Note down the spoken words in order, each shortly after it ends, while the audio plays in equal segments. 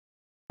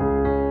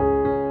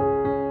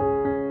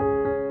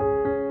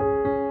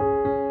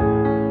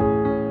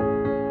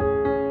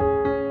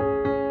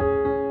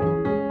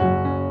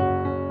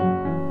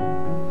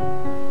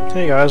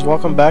Hey guys,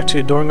 welcome back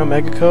to Doing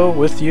OmegaCo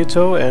with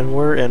Yuttho, and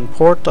we're in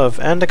port of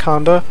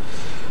Anaconda.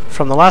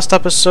 From the last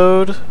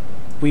episode,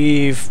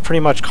 we've pretty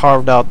much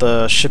carved out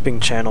the shipping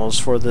channels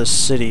for this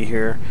city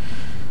here,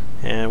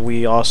 and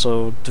we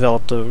also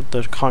developed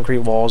the concrete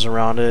walls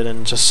around it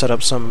and just set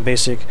up some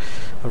basic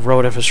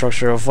road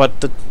infrastructure of what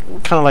the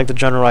kind of like the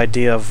general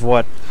idea of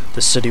what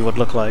the city would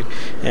look like.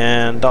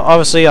 And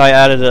obviously I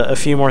added a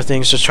few more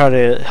things to try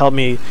to help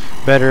me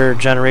better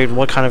generate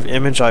what kind of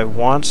image I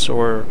want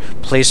or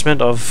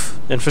placement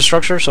of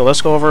infrastructure. So let's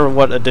go over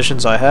what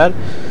additions I had.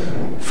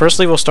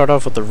 Firstly, we'll start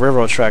off with the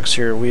railroad tracks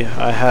here.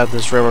 I had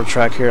this railroad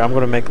track here. I'm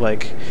going to make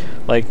like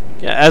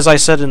as I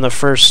said in the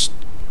first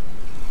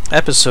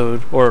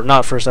episode, or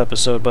not first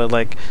episode, but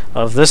like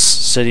of this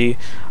city,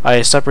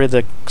 I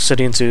separated the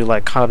city into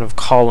like kind of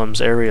columns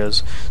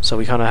areas. So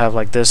we kind of have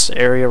like this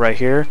area right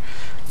here,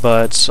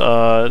 but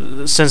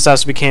since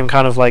that's became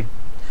kind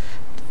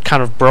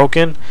of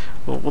broken,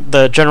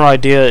 the general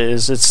idea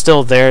is it's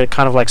still there,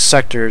 kind of like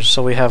sectors.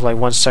 So we have like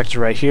one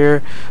sector right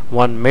here,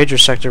 one major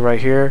sector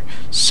right here,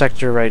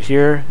 sector right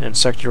here, and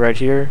sector right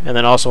here, and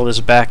then also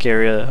this back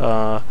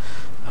area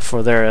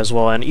for there as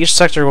well. And each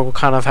sector will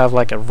kind of have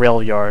like a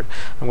rail yard.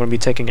 I'm going to be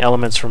taking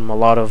elements from a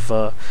lot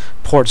of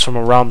ports from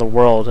around the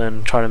world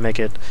and trying to make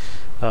it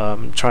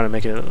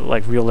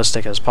like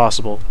realistic as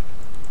possible,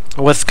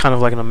 with kind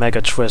of like an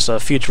Omega twist, a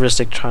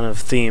futuristic kind of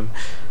theme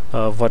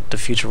of what the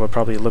future would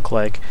probably look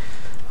like.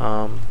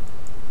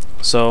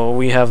 So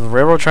we have the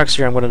railroad tracks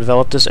here. I'm going to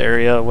develop this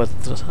area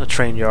with a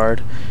train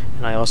yard,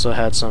 and I also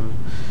had some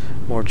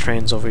more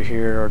trains over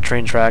here, or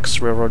train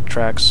tracks, railroad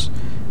tracks,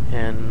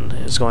 and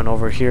it's going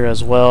over here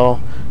as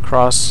well,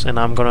 cross, and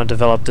I'm going to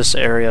develop this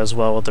area as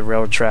well with the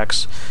railroad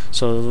tracks.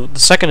 So the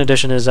second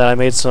addition is that I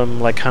made some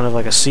like kind of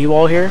like a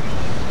seawall here,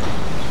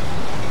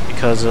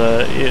 because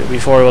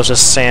before it was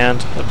just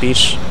sand, a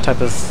beach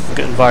type of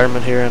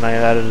environment here, and I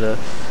added a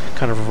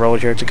kind of a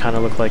road here to kind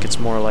of look like it's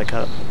more like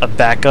a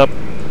backup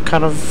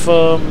kind of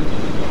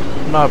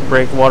not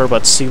breakwater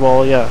but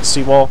seawall, yeah,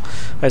 seawall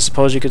I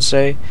suppose you could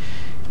say.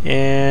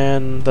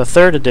 And the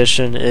third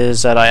addition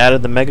is that I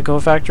added the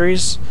OmegaCo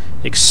factories,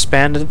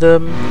 expanded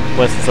them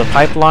with the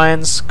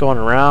pipelines going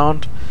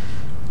around,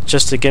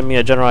 just to give me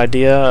a general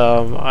idea.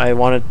 I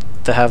wanted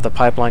to have the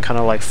pipeline kind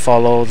of like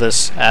follow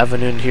this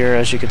avenue here,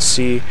 as you can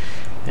see,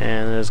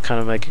 and it's kind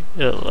of like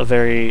a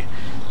very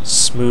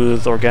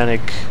smooth,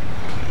 organic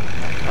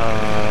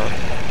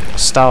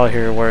style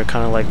here, where it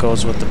kind of like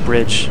goes with the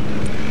bridge,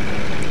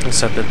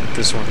 except that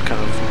this one kind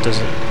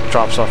of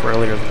drops off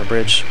earlier than the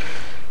bridge,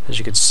 as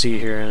you can see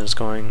here, and it's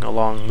going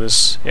along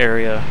this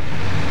area.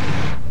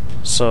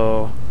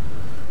 So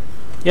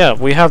yeah,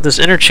 we have this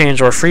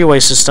interchange or freeway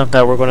system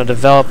that we're going to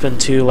develop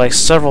into like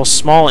several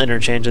small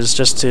interchanges,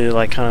 just to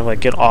like kind of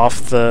like get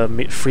off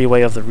the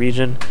freeway of the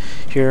region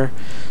here.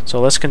 So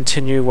let's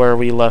continue where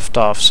we left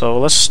off. So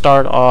let's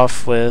start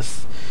off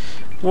with,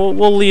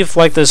 we'll leave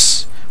like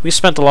this. We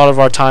spent a lot of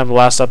our time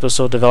last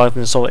episode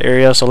developing this whole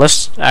area, so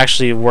let's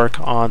actually work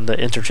on the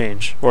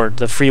interchange, or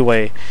the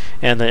freeway,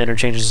 and the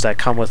interchanges that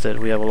come with it.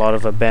 We have a lot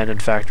of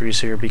abandoned factories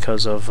here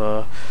because of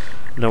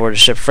nowhere to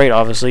ship freight,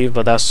 obviously,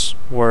 but that's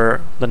where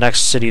the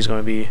next city is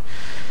going to be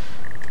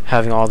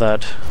having all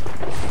that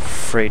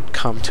freight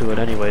come to it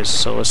anyways.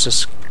 So let's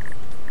just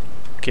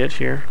get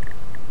here.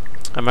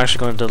 I'm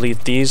actually going to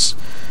delete these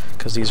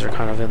because these are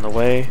kind of in the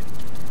way.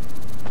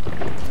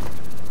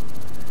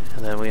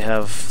 And then we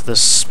have this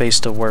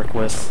space to work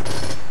with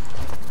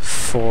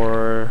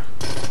for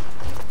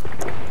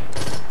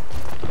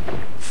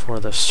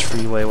this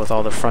freeway with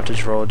all the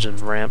frontage roads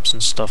and ramps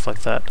and stuff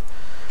like that.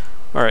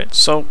 Alright,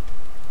 so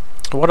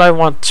what I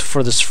want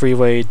for this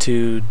freeway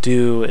to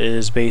do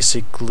is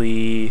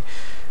basically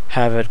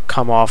have it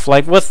come off,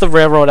 like with the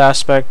railroad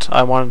aspect,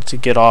 I wanted to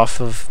get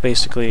off of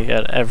basically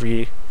at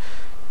every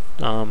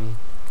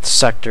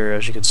sector,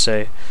 as you could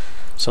say.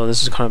 So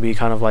this is going to be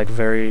kind of like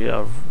very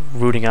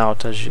rooting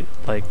out, as you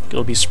like,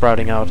 it'll be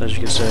sprouting out, as you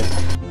could say.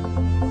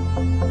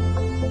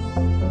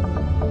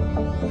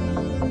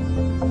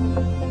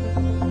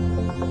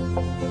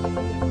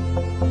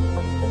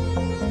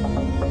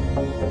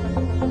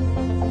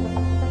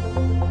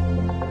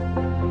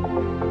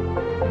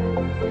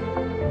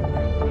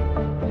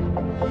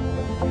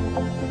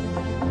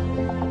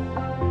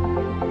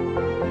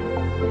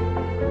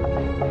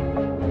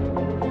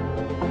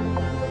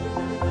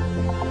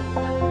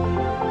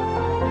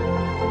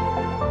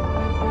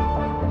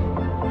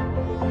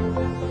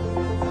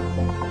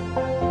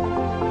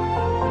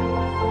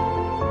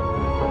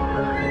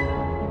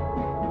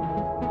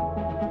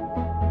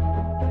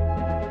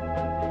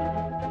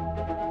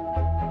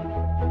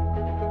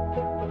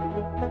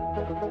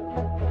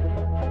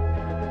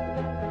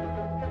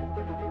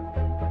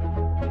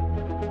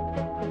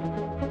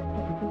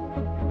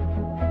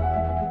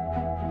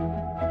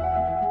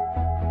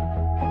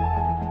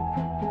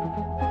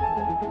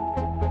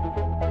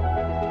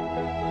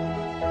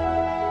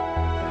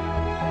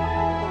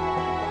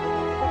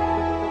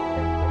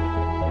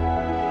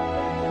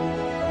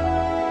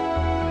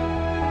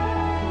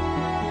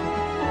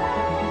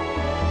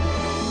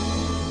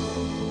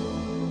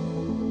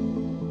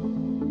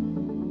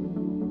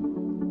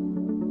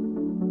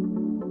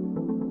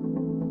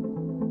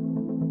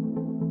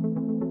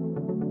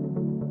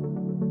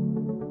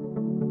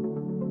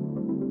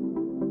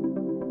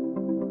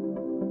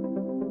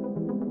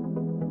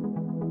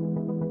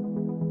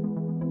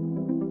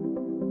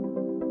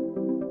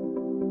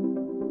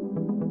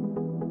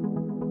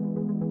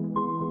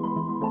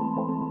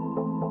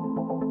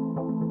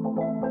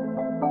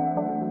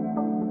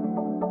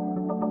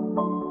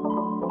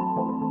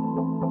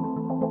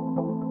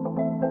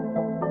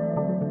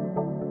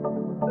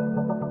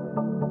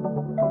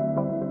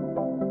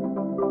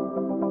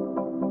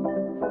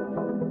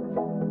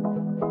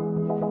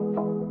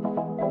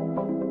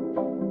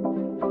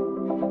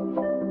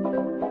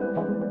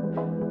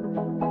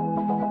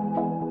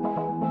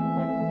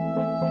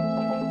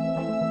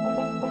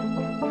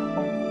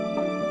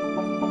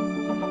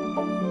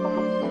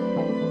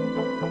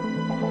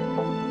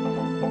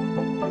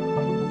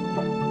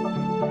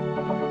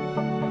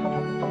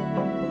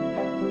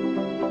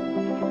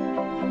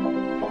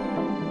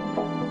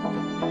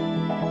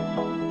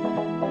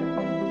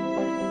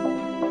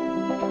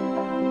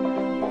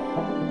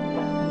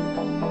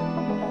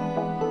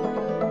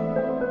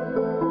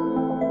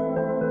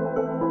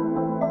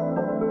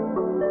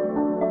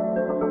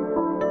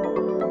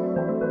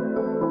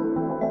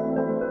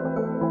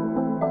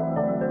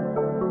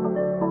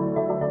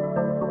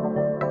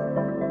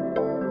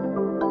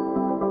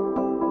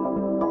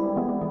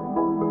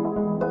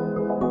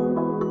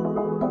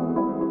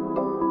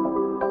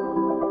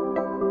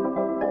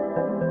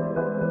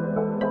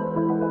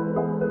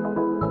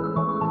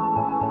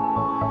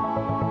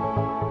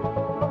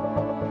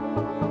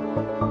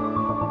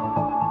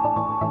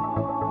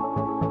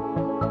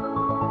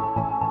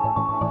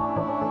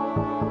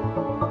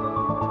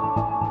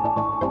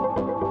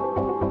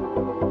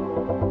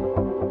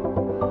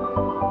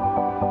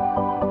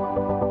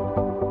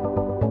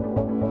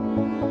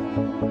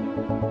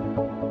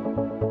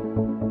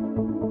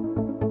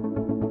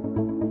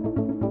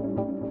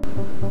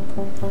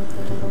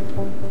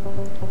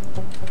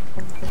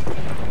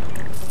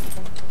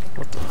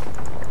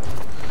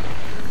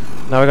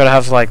 Now we gotta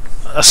have like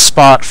a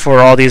spot for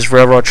all these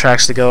railroad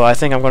tracks to go. I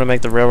think I'm gonna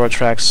make the railroad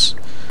tracks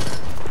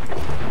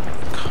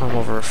come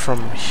over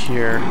from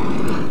here.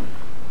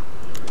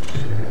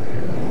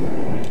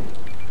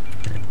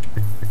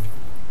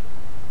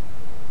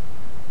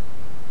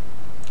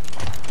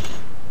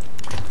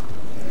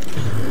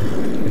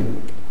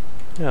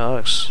 Yeah, that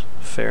looks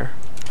fair.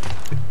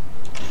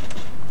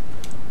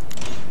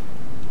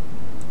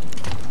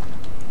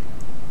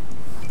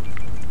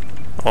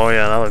 Oh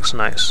yeah, that looks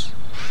nice.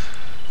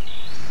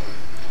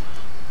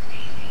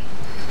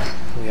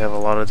 We have a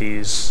lot of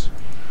these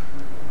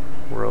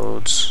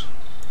roads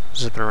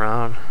zipping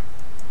around.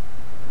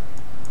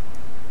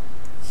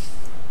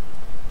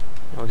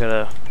 We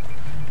gotta...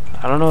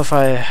 I don't know if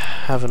I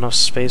have enough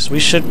space. We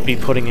should be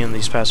putting in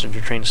these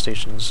passenger train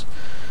stations,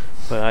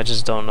 but I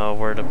just don't know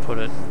where to put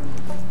it.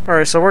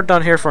 Alright, so we're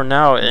done here for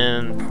now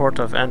in Port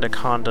of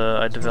Anaconda.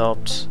 I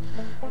developed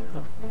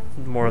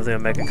more of the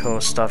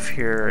OmegaCo stuff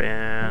here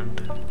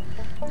and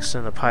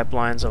extend the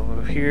pipelines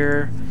over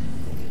here.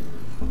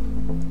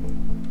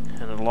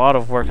 And a lot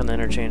of work on the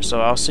interchange.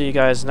 So I'll see you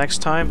guys next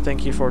time.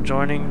 Thank you for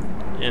joining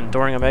in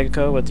During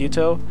OmegaCo with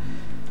Yuttho.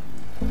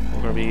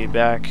 We're going to be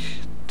back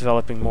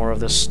developing more of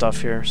this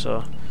stuff here.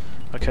 So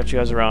I'll catch you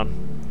guys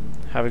around.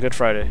 Have a good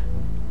Friday.